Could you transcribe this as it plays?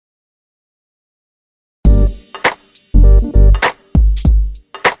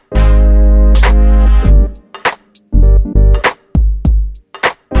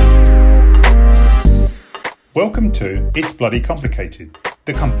Welcome to It's Bloody Complicated,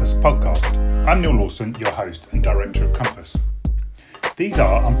 the Compass podcast. I'm Neil Lawson, your host and director of Compass. These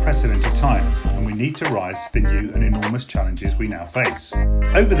are unprecedented times and we need to rise to the new and enormous challenges we now face.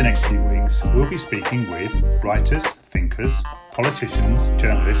 Over the next few weeks, we'll be speaking with writers, thinkers, politicians,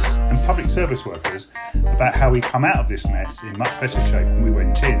 journalists and public service workers about how we come out of this mess in much better shape than we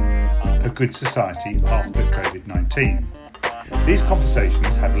went in, a good society after COVID-19. These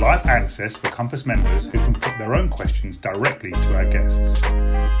conversations have live access for Compass members who can put their own questions directly to our guests.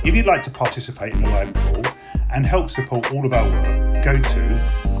 If you'd like to participate in the live call and help support all of our work, go to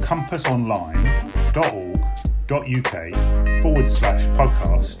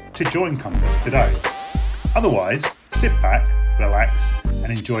compassonline.org.uk/podcast to join Compass today. Otherwise, sit back, relax,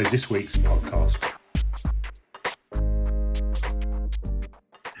 and enjoy this week's podcast.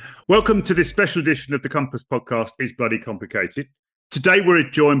 Welcome to this special edition of the Compass podcast, It's Bloody Complicated. Today we're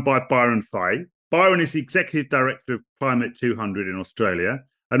joined by Byron Fay. Byron is the Executive Director of Climate 200 in Australia,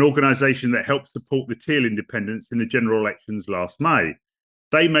 an organisation that helped support the Teal independents in the general elections last May.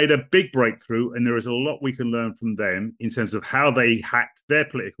 They made a big breakthrough and there is a lot we can learn from them in terms of how they hacked their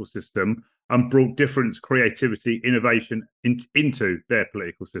political system and brought difference, creativity, innovation into their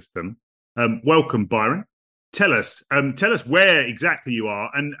political system. Welcome, Byron. Tell us where exactly you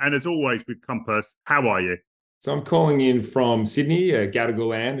are, and as always with Compass, how are you? So I'm calling in from Sydney, Gadigal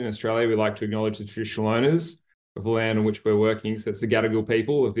land in Australia. We like to acknowledge the traditional owners of the land on which we're working. So it's the Gadigal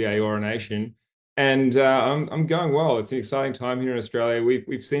people of the Eora Nation, and I'm going well. It's an exciting time here in Australia.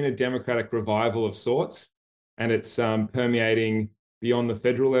 We've seen a democratic revival of sorts, and it's permeating beyond the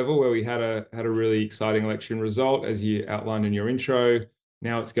federal level, where we had a really exciting election result, as you outlined in your intro.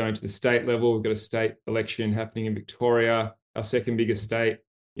 Now it's going to the state level. We've got a state election happening in Victoria, our second biggest state,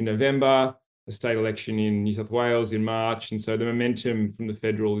 in November, a state election in New South Wales in March. And so the momentum from the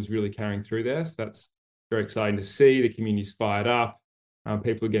federal is really carrying through there. So that's very exciting to see. The community's fired up.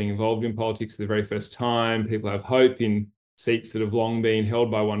 People are getting involved in politics for the very first time. People have hope in seats that have long been held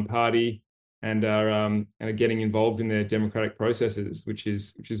by one party and are getting involved in their democratic processes, which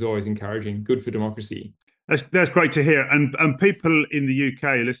is always encouraging. Good for democracy. That's great to hear. And people in the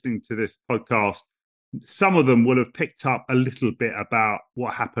UK listening to this podcast, some of them will have picked up a little bit about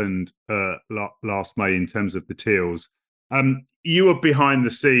what happened last May in terms of the Teals. You were behind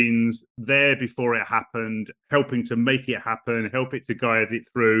the scenes there before it happened, helping to make it happen, help it to guide it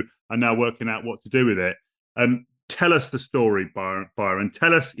through, and now working out what to do with it. Tell us the story, Byron.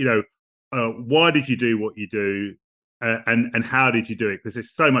 Tell us, why did you do what you do? And how did you do it? Because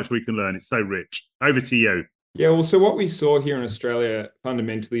there's so much we can learn. It's so rich. Over to you. Yeah, well, so what we saw here in Australia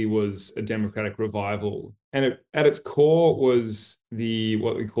fundamentally was a democratic revival. And at its core was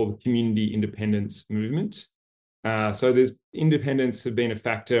what we call the community independence movement. So independents have been a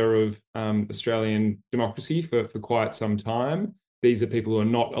factor of Australian democracy for quite some time. These are people who are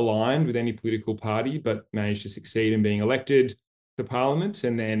not aligned with any political party, but managed to succeed in being elected to Parliament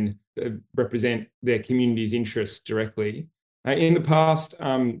and then represent their community's interests directly. In the past,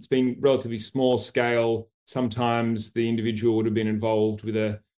 it's been relatively small scale. Sometimes the individual would have been involved with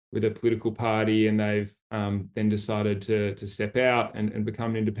a political party and they've then decided to step out and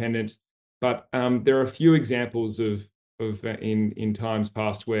become an independent. But there are a few examples of in times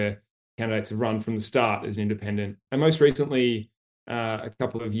past where candidates have run from the start as an independent. And most recently, a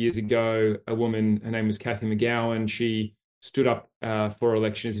couple of years ago, a woman, her name was Cathy McGowan, she stood up for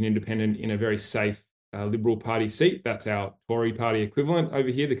election as an independent in a very safe Liberal Party seat. That's our Tory party equivalent over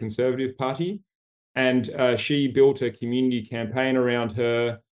here, the Conservative Party. And she built a community campaign around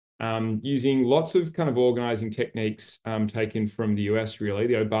her using lots of kind of organising techniques taken from the US, really,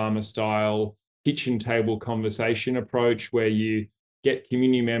 the Obama-style kitchen table conversation approach, where you get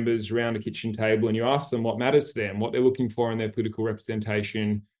community members around a kitchen table and you ask them what matters to them, what they're looking for in their political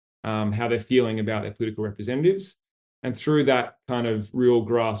representation, how they're feeling about their political representatives. And through that kind of real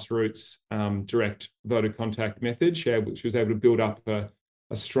grassroots direct voter contact method, which was able to build up a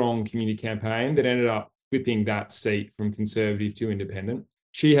strong community campaign that ended up flipping that seat from Conservative to Independent.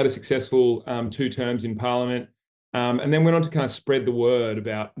 She had a successful 2 terms in Parliament and then went on to kind of spread the word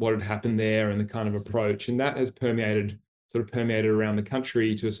about what had happened there and the kind of approach. And that has permeated around the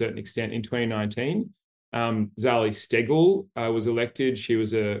country to a certain extent. In 2019, Zali Steggall was elected. She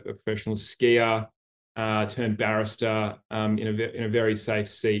was a professional skier, turned barrister in a very safe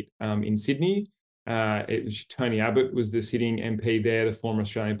seat in Sydney. Tony Abbott was the sitting MP there, the former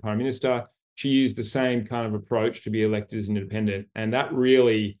Australian Prime Minister. She used the same kind of approach to be elected as an independent. And that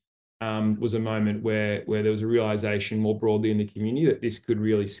really was a moment where there was a realization more broadly in the community that this could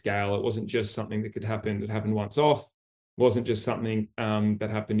really scale. It wasn't just something that happened once off. wasn't just something that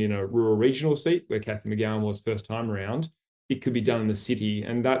happened in a rural regional seat where Cathy McGowan was first time around. It could be done in the city.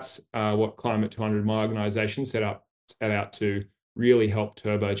 And that's what Climate 200, my organisation, set out to really help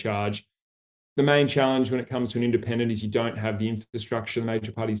turbocharge. The main challenge when it comes to an independent is you don't have the infrastructure the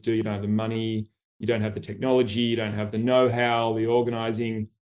major parties do. You don't have the money, you don't have the technology, you don't have the know-how, the organising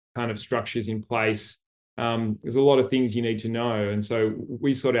kind of structures in place. There's a lot of things you need to know. And so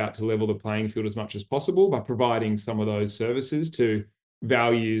we sought out to level the playing field as much as possible by providing some of those services to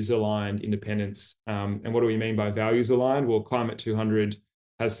values-aligned independents. And what do we mean by values-aligned? Well, Climate 200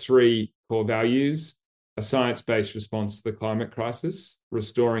 has 3 core values: a science-based response to the climate crisis,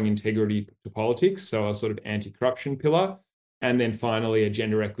 restoring integrity to politics, so a sort of anti-corruption pillar, and then finally a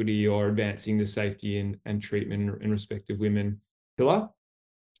gender equity or advancing the safety and treatment in respect of women pillar.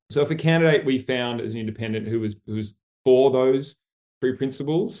 So if a candidate we found as an independent who was for those 3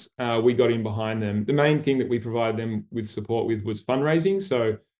 principles, we got in behind them. The main thing that we provided them with support with was fundraising.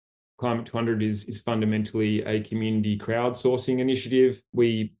 So Climate 200 is fundamentally a community crowdsourcing initiative.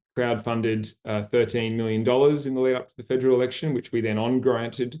 We crowdfunded $13 million in the lead up to the federal election, which we then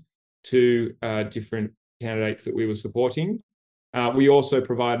on-granted to different candidates that we were supporting. We also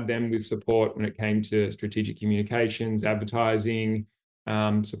provided them with support when it came to strategic communications, advertising,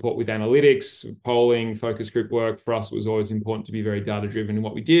 support with analytics, polling, focus group work. For us, it was always important to be very data-driven in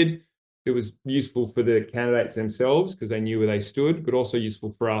what we did. It was useful for the candidates themselves because they knew where they stood, but also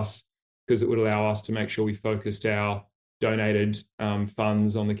useful for us because it would allow us to make sure we focused our donated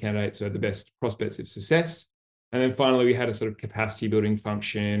funds on the candidates who had the best prospects of success. And then finally, we had a sort of capacity building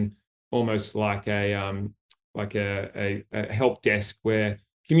function, almost like a help desk where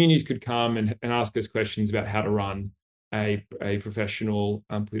communities could come and ask us questions about how to run a professional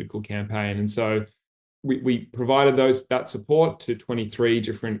political campaign. And so we provided that support to 23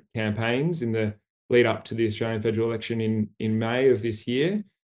 different campaigns in the lead up to the Australian federal election in May of this year.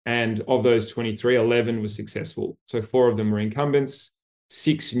 And of those 23, 11 were successful. So 4 of them were incumbents,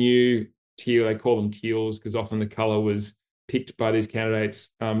 6 new teal, they call them teals because often the colour was picked by these candidates,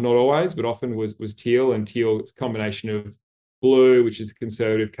 not always, but often was teal. And teal, it's a combination of blue, which is the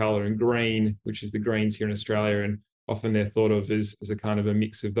conservative colour, and green, which is the Greens here in Australia. And often they're thought of as a kind of a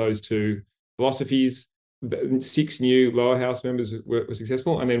mix of those 2 philosophies. 6 new lower house members were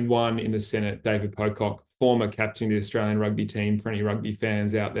successful, and then 1 in the Senate, David Pocock, former captain of the Australian rugby team. For any rugby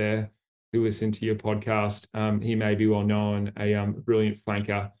fans out there who listen to your podcast, he may be well known, a brilliant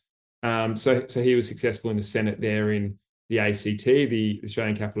flanker. So he was successful in the Senate there in the ACT, the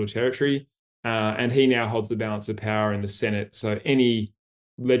Australian Capital Territory, and he now holds the balance of power in the Senate. So any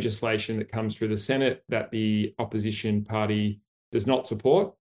legislation that comes through the Senate that the opposition party does not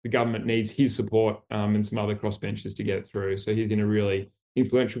support, the government needs his support and some other crossbenchers to get it through. So he's in a really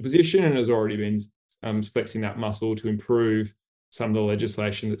influential position and has already been flexing that muscle to improve some of the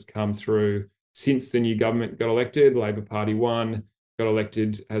legislation that's come through since the new government got elected. Labor Party won, got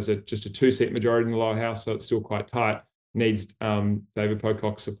elected, has just a 2-seat majority in the lower house, so it's still quite tight. Needs David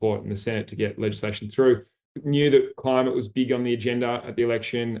Pocock's support in the Senate to get legislation through. Knew that climate was big on the agenda at the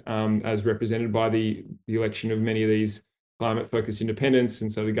election, as represented by the election of many of these climate-focused independents,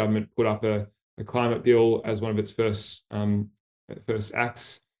 and so the government put up a climate bill as one of its first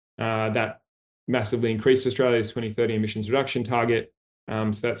acts that massively increased Australia's 2030 emissions reduction target.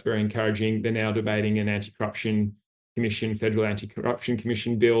 So that's very encouraging. They're now debating an anti-corruption commission, federal anti-corruption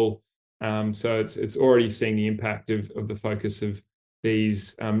commission bill. So it's already seeing the impact of the focus of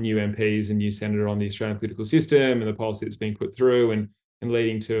these new MPs and new senator on the Australian political system and the policy that's being put through, and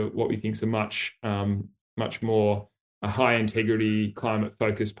leading to what we think is a much more a high integrity, climate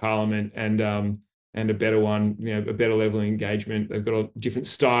focused parliament, and a better one, a better level of engagement. They've got a different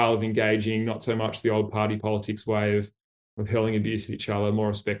style of engaging, not so much the old party politics way of hurling abuse at each other, more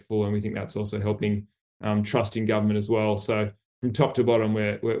respectful. And we think that's also helping trust in government as well. So from top to bottom,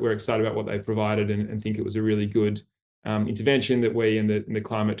 we're excited about what they provided and think it was a really good intervention that we in the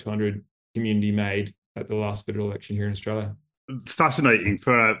Climate 200 community made at the last federal election here in Australia. Fascinating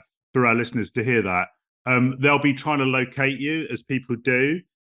for our listeners to hear that. They'll be trying to locate you, as people do.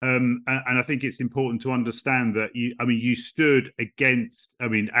 And I think it's important to understand that you stood against,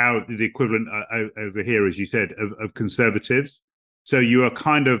 the equivalent over here, as you said, of conservatives. So you are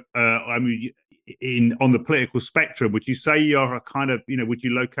kind of, on the political spectrum. Would you say you're a kind of, would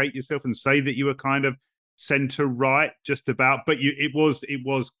you locate yourself and say that you were kind of centre right, just about? But it was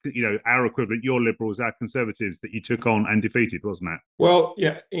our equivalent, your Liberals, our Conservatives, that you took on and defeated, wasn't it? Well,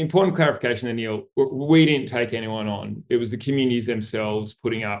 important clarification there, Neil. We didn't take anyone on. It was the communities themselves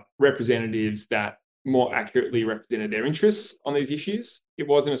putting up representatives that more accurately represented their interests on these issues. It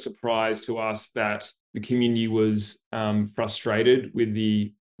wasn't a surprise to us that the community was frustrated with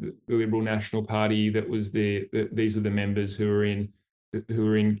the Liberal National Party. That was these were the members who were in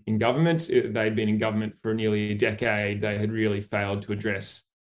government. They'd been in government for nearly a decade. They had really failed to address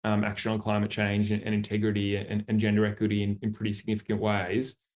action on climate change and integrity and gender equity in pretty significant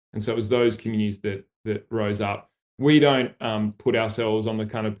ways. And so it was those communities that rose up. We don't put ourselves on the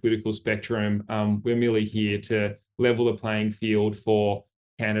kind of political spectrum. We're merely here to level the playing field for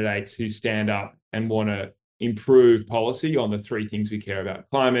candidates who stand up and want to improve policy on the three things we care about: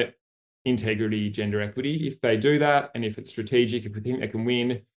 climate, integrity, gender equity. If they do that, and if it's strategic, if we think they can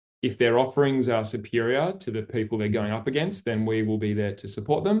win, if their offerings are superior to the people they're going up against, then we will be there to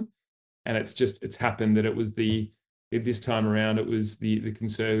support them. And it's happened that this time around, it was the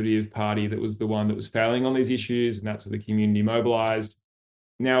Conservative Party that was the one that was failing on these issues, and that's where the community mobilised.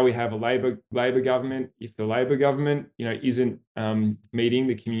 Now we have a Labor government. If the Labor government, isn't meeting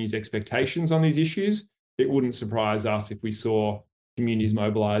the community's expectations on these issues, it wouldn't surprise us if we saw communities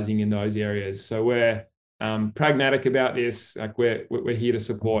mobilising in those areas. So we're pragmatic about this. Like we're here to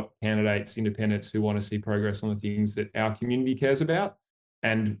support candidates, independents who want to see progress on the things that our community cares about,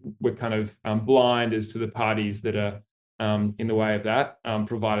 and we're kind of blind as to the parties that are in the way of that,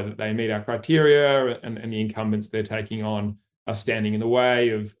 provided that they meet our criteria and the incumbents they're taking on are standing in the way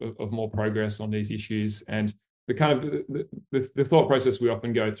of more progress on these issues. And the kind of the thought process we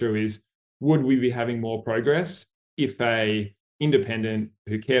often go through is, would we be having more progress if a independent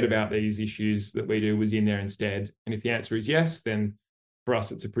who cared about these issues that we do was in there instead? And if the answer is yes, then for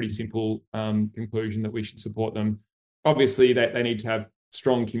us it's a pretty simple conclusion that we should support them. Obviously, they need to have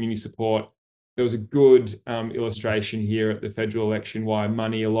strong community support. There was a good illustration here at the federal election why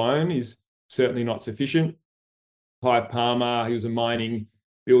money alone is certainly not sufficient. Clive Palmer, he was a mining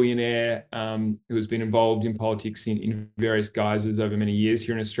billionaire who has been involved in politics in various guises over many years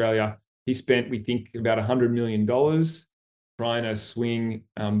here in Australia. He spent, we think, about $100 million trying to swing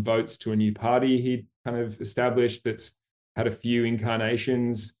votes to a new party he'd kind of established that's had a few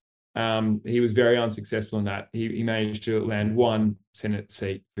incarnations. He was very unsuccessful in that. He managed to land one Senate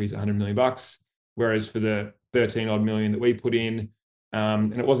seat for his $100 million, whereas for the 13 odd million that we put in,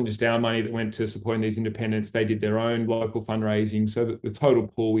 and it wasn't just our money that went to supporting these independents, they did their own local fundraising. So the total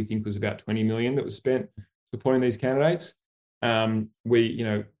pool, we think, was about 20 million that was spent supporting these candidates.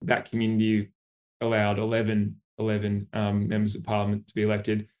 That community allowed 11 members of parliament to be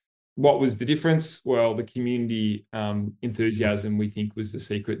elected. What was the difference? Well, the community enthusiasm, we think, was the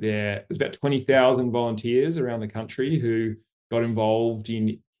secret there. There's about 20,000 volunteers around the country who got involved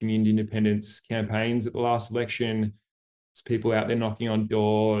in community independence campaigns at the last election. It's people out there knocking on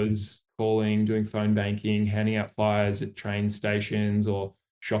doors, calling, doing phone banking, handing out flyers at train stations or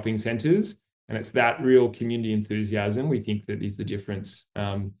shopping centres. And it's that real community enthusiasm, we think, that is the difference.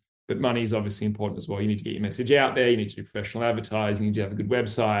 But money is obviously important as well. You need to get your message out there. You need to do professional advertising. You need to have a good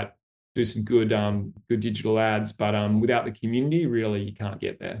website, do some good digital ads. But without the community, really, you can't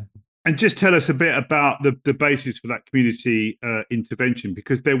get there. And just tell us a bit about the basis for that community intervention,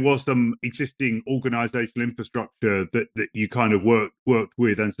 because there was some existing organisational infrastructure that you kind of worked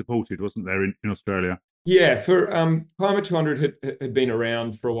with and supported, wasn't there, in Australia? Yeah, for Climate 200 had been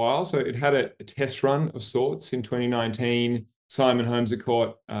around for a while. So it had a test run of sorts in 2019. Simon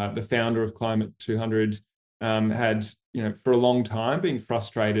Holmes-A-Court, the founder of Climate 200, had, for a long time been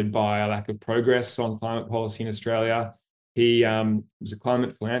frustrated by a lack of progress on climate policy in Australia. He was a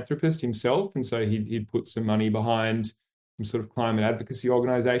climate philanthropist himself, and so he'd put some money behind some sort of climate advocacy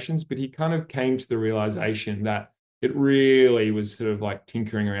organisations, but he kind of came to the realisation that it really was sort of like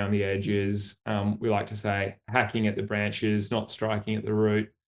tinkering around the edges. We like to say hacking at the branches, not striking at the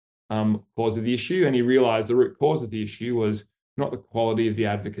root cause of the issue. And he realised the root cause of the issue was not the quality of the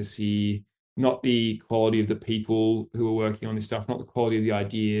advocacy, not the quality of the people who were working on this stuff, not the quality of the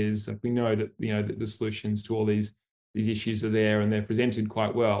ideas. Like, we know that the solutions to all these issues are there and they're presented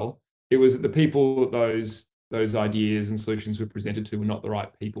quite well. It was that the people that those ideas and solutions were presented to were not the right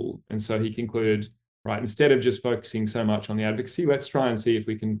people. And so he concluded, right, instead of just focusing so much on the advocacy, let's try and see if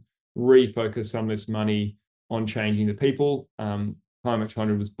we can refocus some of this money on changing the people. Climate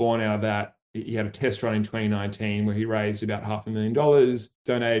 200 was born out of that. He had a test run in 2019 where he raised about $500,000,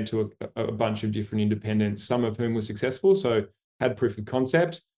 donated to a bunch of different independents, some of whom were successful, so had proof of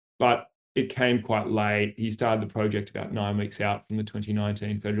concept, but it came quite late. He started the project about 9 weeks out from the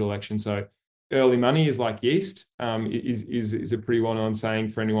 2019 federal election. So early money is like yeast, is a pretty well-known saying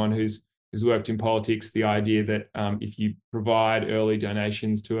for anyone who's worked in politics. The idea that if you provide early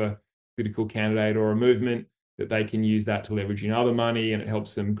donations to a political candidate or a movement, that they can use that to leverage in other money, and it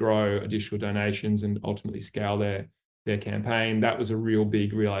helps them grow additional donations and ultimately scale their campaign. That was a real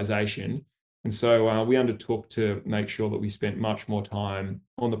big realization. And so we undertook to make sure that we spent much more time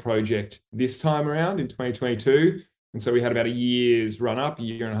on the project this time around in 2022. And so we had about a year's run up, a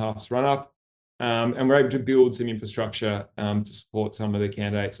year and a half's run up, and we're able to build some infrastructure to support some of the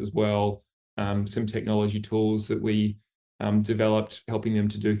candidates as well, some technology tools that we developed, helping them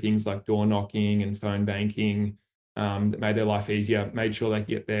to do things like door knocking and phone banking, that made their life easier, made sure they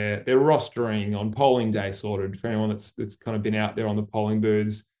get their rostering on polling day sorted. For anyone that's kind of been out there on the polling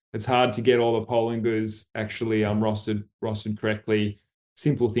booths, it's hard to get all the polling booths actually rostered correctly.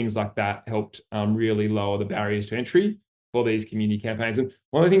 Simple things like that helped really lower the barriers to entry for these community campaigns. And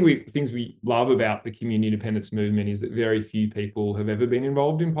one of the things we love about the community independence movement is that very few people have ever been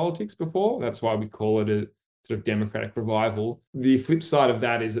involved in politics before. That's why we call it a sort of democratic revival. The flip side of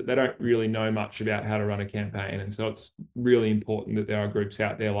that is that they don't really know much about how to run a campaign. And so it's really important that there are groups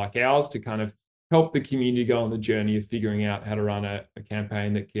out there like ours to kind of help the community go on the journey of figuring out how to run a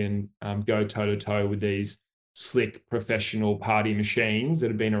campaign that can go toe-to-toe with these slick professional party machines that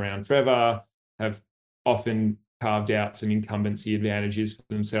have been around forever, have often carved out some incumbency advantages for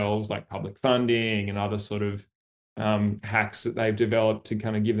themselves, like public funding and other sort of hacks that they've developed to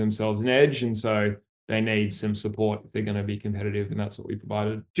kind of give themselves an edge. And so they need some support if they're going to be competitive, and that's what we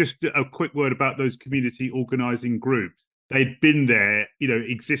provided. Just a quick word about those community organising groups. They'd been there,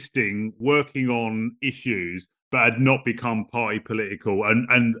 existing, working on issues, but had not become party political.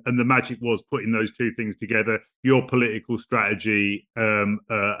 And the magic was putting those two things together: your political strategy and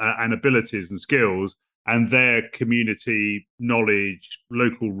abilities and skills, and their community knowledge,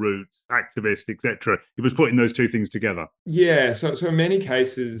 local roots, activists, etc. It was putting those two things together. Yeah, so in many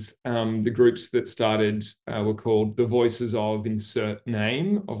cases, the groups that started were called the Voices of Insert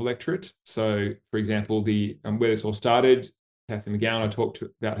Name of Electorate. So, for example, the where this all started, Cathy McGowan, I talked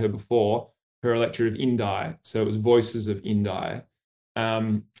about her before, her electorate of Indi. So it was Voices of Indi.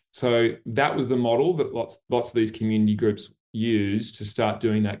 So that was the model that lots of these community groups used to start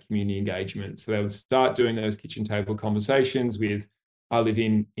doing that community engagement. So they would start doing those kitchen table conversations with, I live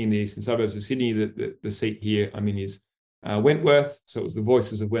in the eastern suburbs of Sydney. The seat here I'm in is Wentworth. So it was the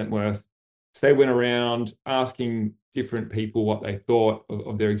Voices of Wentworth. So they went around asking different people what they thought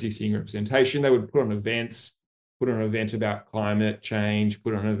of their existing representation. They would put on events, put on an event about climate change,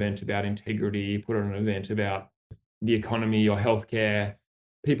 put on an event about integrity, put on an event about the economy or healthcare.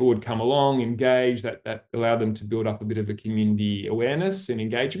 People would come along, engage, that allowed them to build up a bit of a community awareness and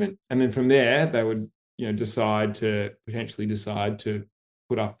engagement. And then from there, they would potentially decide to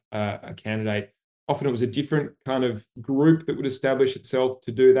put up a candidate. Often it was a different kind of group that would establish itself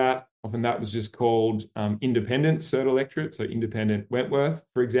to do that. Often that was just called Independent Cert Electorate, so Independent Wentworth,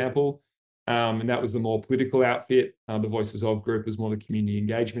 for example. And that was the more political outfit. The Voices of group was more the community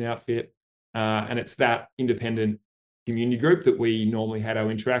engagement outfit. And it's that independent community group that we normally had our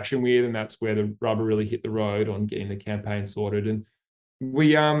interaction with, and that's where the rubber really hit the road on getting the campaign sorted. And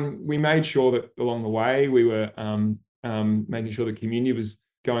we made sure that along the way we were making sure the community was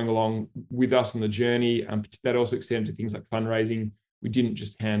going along with us on the journey. That also extended to things like fundraising. We didn't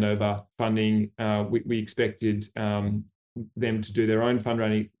just hand over funding. We expected them to do their own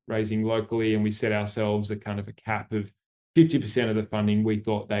fundraising locally, and we set ourselves a kind of a cap of 50% of the funding we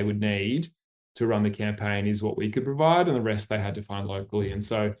thought they would need to run the campaign is what we could provide, and the rest they had to find locally. And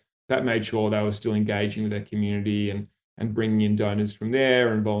so that made sure they were still engaging with their community and bringing in donors from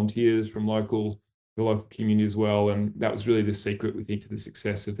there and volunteers from the local community as well. And that was really the secret, we think, to the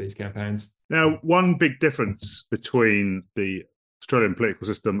success of these campaigns. Now, one big difference between the Australian political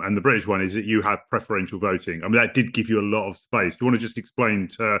system and the British one is that you have preferential voting. I mean, that did give you a lot of space. Do you want to just explain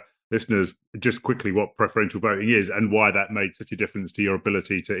to listeners just quickly what preferential voting is and why that made such a difference to your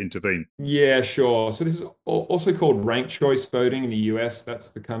ability to intervene? Yeah, sure. So this is also called ranked choice voting in the US.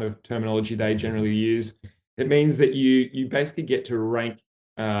 That's the kind of terminology they generally use. It means that you basically get to rank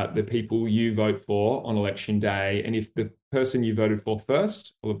the people you vote for on election day. And if the person you voted for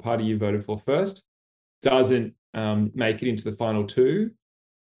first, or the party you voted for first, doesn't make it into the final two,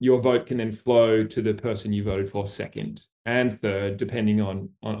 your vote can then flow to the person you voted for second and third, depending on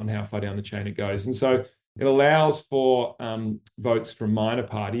how far down the chain it goes. And so it allows for votes from minor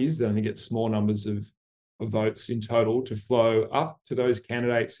parties that only get small numbers of votes in total to flow up to those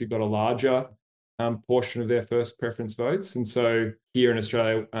candidates who got a larger portion of their first preference votes. And so here in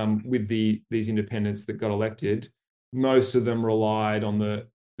Australia, with these independents that got elected, most of them relied on the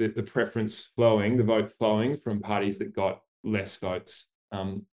preference flowing, the vote flowing from parties that got less votes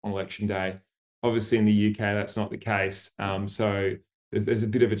on election day. Obviously, in the UK, that's not the case. So there's a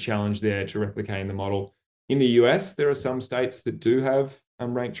bit of a challenge there to replicating the model. In the US, there are some states that do have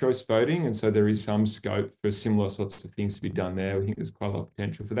ranked choice voting, and so there is some scope for similar sorts of things to be done there. We think there's quite a lot of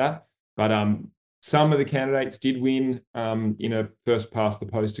potential for that. But some of the candidates did win in a first past the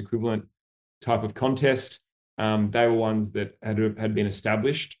post equivalent type of contest. They were ones that had been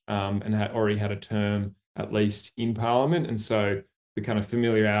established and had already had a term at least in Parliament, and so the kind of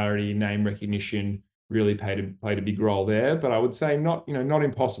familiarity, name recognition really played a big role there. But I would say not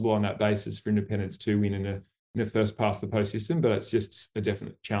impossible on that basis for independents to win in a first past the post system, but it's just a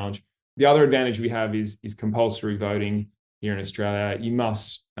definite challenge. The other advantage we have is compulsory voting here in Australia. You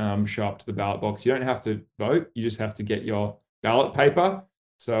must show up to the ballot box. You don't have to vote. You just have to get your ballot paper.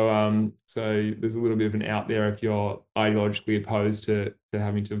 So there's a little bit of an out there if you're ideologically opposed to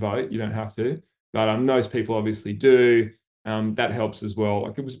having to vote. You don't have to, but most people obviously do. That helps as well.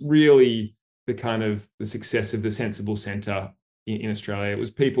 Like, it was really the success of the sensible centre in Australia. It was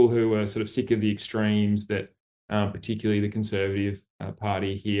people who were sort of sick of the extremes that particularly the Conservative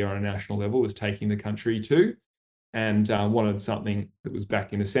Party here on a national level was taking the country to, and wanted something that was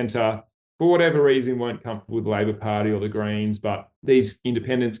back in the centre. For whatever reason, weren't comfortable with the Labor Party or the Greens, but these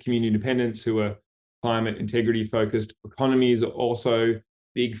independents, community independents who are climate integrity focused, economies are also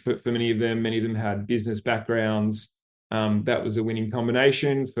big for many of them. Many of them had business backgrounds. That was a winning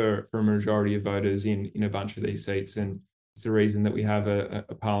combination for a majority of voters in a bunch of these seats. And it's the reason that we have a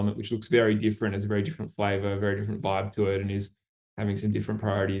parliament which looks very different, has a very different flavour, a very different vibe to it, and is having some different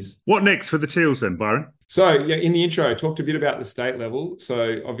priorities. What next for the Teals then, Byron? So yeah, in the intro, I talked a bit about the state level.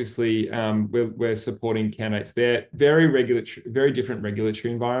 So obviously, we're supporting candidates there. Very different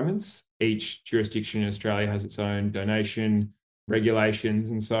regulatory environments. Each jurisdiction in Australia has its own donation regulations,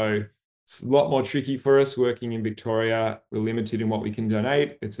 and so it's a lot more tricky for us working in Victoria. We're limited in what we can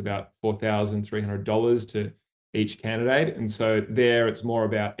donate. It's about $4,300 to each candidate. And so there it's more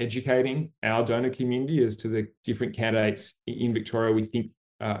about educating our donor community as to the different candidates in Victoria we think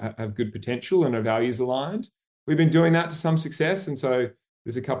have good potential and are values aligned. We've been doing that to some success. And so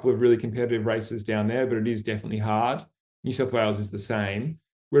there's a couple of really competitive races down there, but it is definitely hard. New South Wales is the same.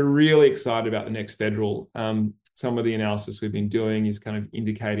 We're really excited about the next federal. Some of the analysis we've been doing is kind of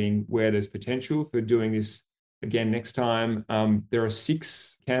indicating where there's potential for doing this again next time. There are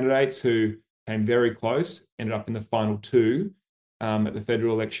 6 candidates who came very close, ended up in the final 2 at the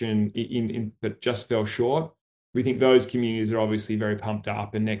federal election, but just fell short. We think those communities are obviously very pumped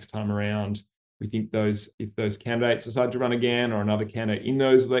up, and next time around, we think if those candidates decide to run again, or another candidate in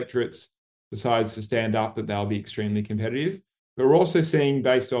those electorates decides to stand up, that they'll be extremely competitive. But we're also seeing,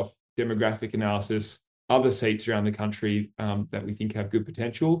 based off demographic analysis, other seats around the country that we think have good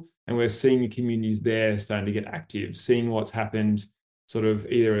potential, and we're seeing the communities there starting to get active, seeing what's happened. Sort of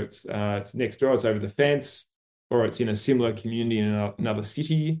either it's next door, it's over the fence, or it's in a similar community in another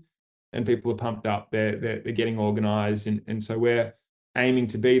city, and people are pumped up. They're getting organised, and so we're aiming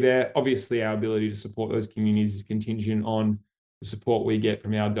to be there. Obviously, our ability to support those communities is contingent on the support we get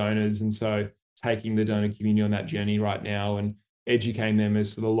from our donors, and so taking the donor community on that journey right now and educating them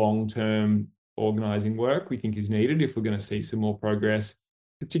as to the long-term organising work we think is needed if we're going to see some more progress,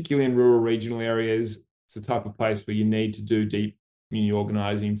 particularly in rural regional areas. It's the type of place where you need to do deep community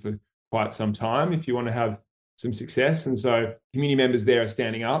organising for quite some time if you want to have some success. And so community members there are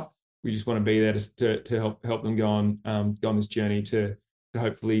standing up. We just want to be there to help them go on this journey to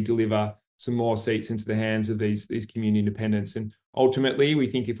hopefully deliver some more seats into the hands of these community independents. And ultimately, we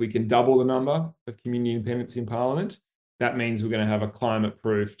think if we can double the number of community independents in Parliament, that means we're going to have a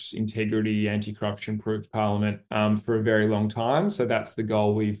climate-proofed, integrity, anti-corruption-proofed Parliament for a very long time. So that's the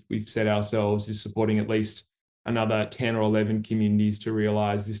goal we've set ourselves, is supporting at least another 10 or 11 communities to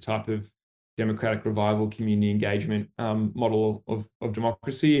realise this type of democratic revival, community engagement model of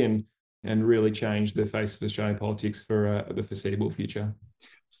democracy, and really change the face of Australian politics for the foreseeable future.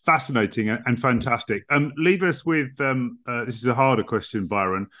 Fascinating and fantastic. Leave us with this is a harder question,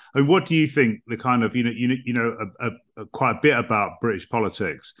 Byron. I mean, what do you think the kind of quite a bit about British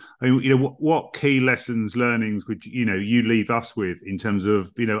politics? I mean, what key lessons, learnings would you leave us with in terms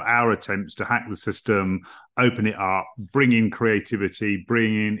of our attempts to hack the system, open it up, bring in creativity,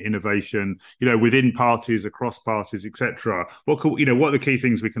 bring in innovation, within parties, across parties, etc. What are the key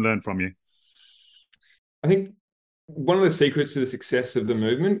things we can learn from you? I think one of the secrets to the success of the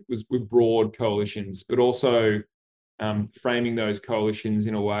movement was with broad coalitions, but also framing those coalitions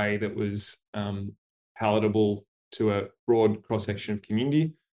in a way that was palatable to a broad cross-section of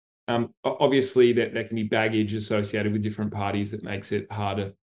community. Obviously, there can be baggage associated with different parties that makes it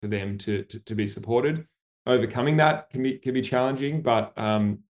harder for them to be supported. Overcoming that can be challenging, but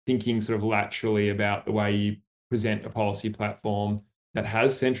thinking sort of laterally about the way you present a policy platform that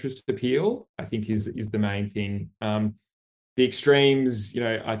has centrist appeal, I think is the main thing. The extremes,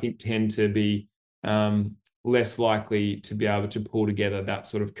 I think tend to be less likely to be able to pull together that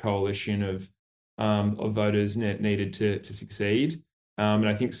sort of coalition of voters needed to succeed. And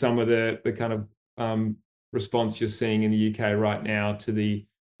I think some of the kind of response you're seeing in the UK right now to the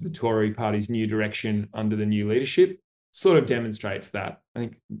Tory party's new direction under the new leadership sort of demonstrates that. I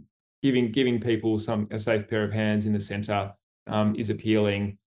think giving people a safe pair of hands in the centre is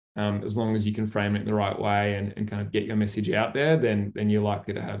appealing. As long as you can frame it in the right way and kind of get your message out there, then you're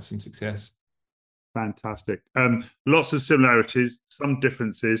likely to have some success. Fantastic. Lots of similarities, some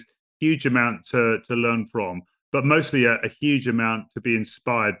differences, huge amount to learn from, but mostly a huge amount to be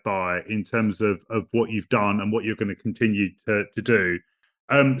inspired by in terms of what you've done and what you're going to continue to do.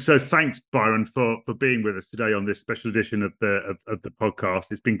 So thanks, Byron, for being with us today on this special edition of the podcast.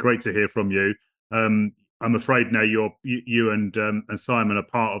 It's been great to hear from you. I'm afraid now you and Simon are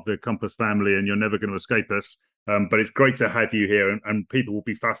part of the Compass family, and you're never going to escape us. But it's great to have you here, and people will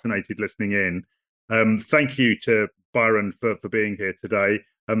be fascinated listening in. Thank you to Byron for being here today.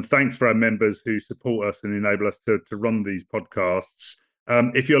 Thanks for our members who support us and enable us to run these podcasts.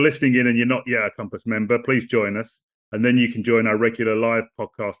 If you're listening in and you're not yet a Compass member, please join us. And then you can join our regular live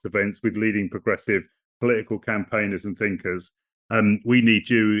podcast events with leading progressive political campaigners and thinkers. We need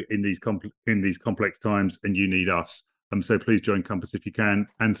you in these complex times, and you need us. So please join Compass if you can.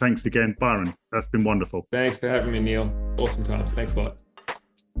 And thanks again, Byron. That's been wonderful. Thanks for having me, Neil. Awesome times. Thanks a lot.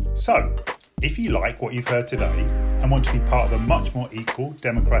 So, if you like what you've heard today and want to be part of a much more equal,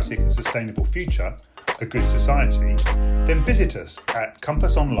 democratic and sustainable future, a good society, then visit us at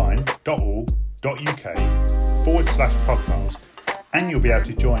compassonline.org.uk/podcast, and you'll be able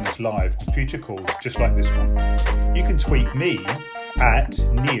to join us live on future calls just like this one. You can tweet me at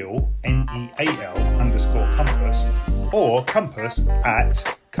Neil, NEAL_Compass, or Compass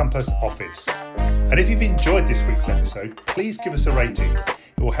at Compass Office. And if you've enjoyed this week's episode, please give us a rating.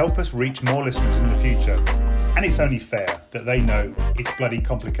 It will help us reach more listeners in the future. And it's only fair that they know it's bloody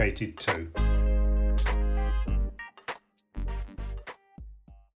complicated too.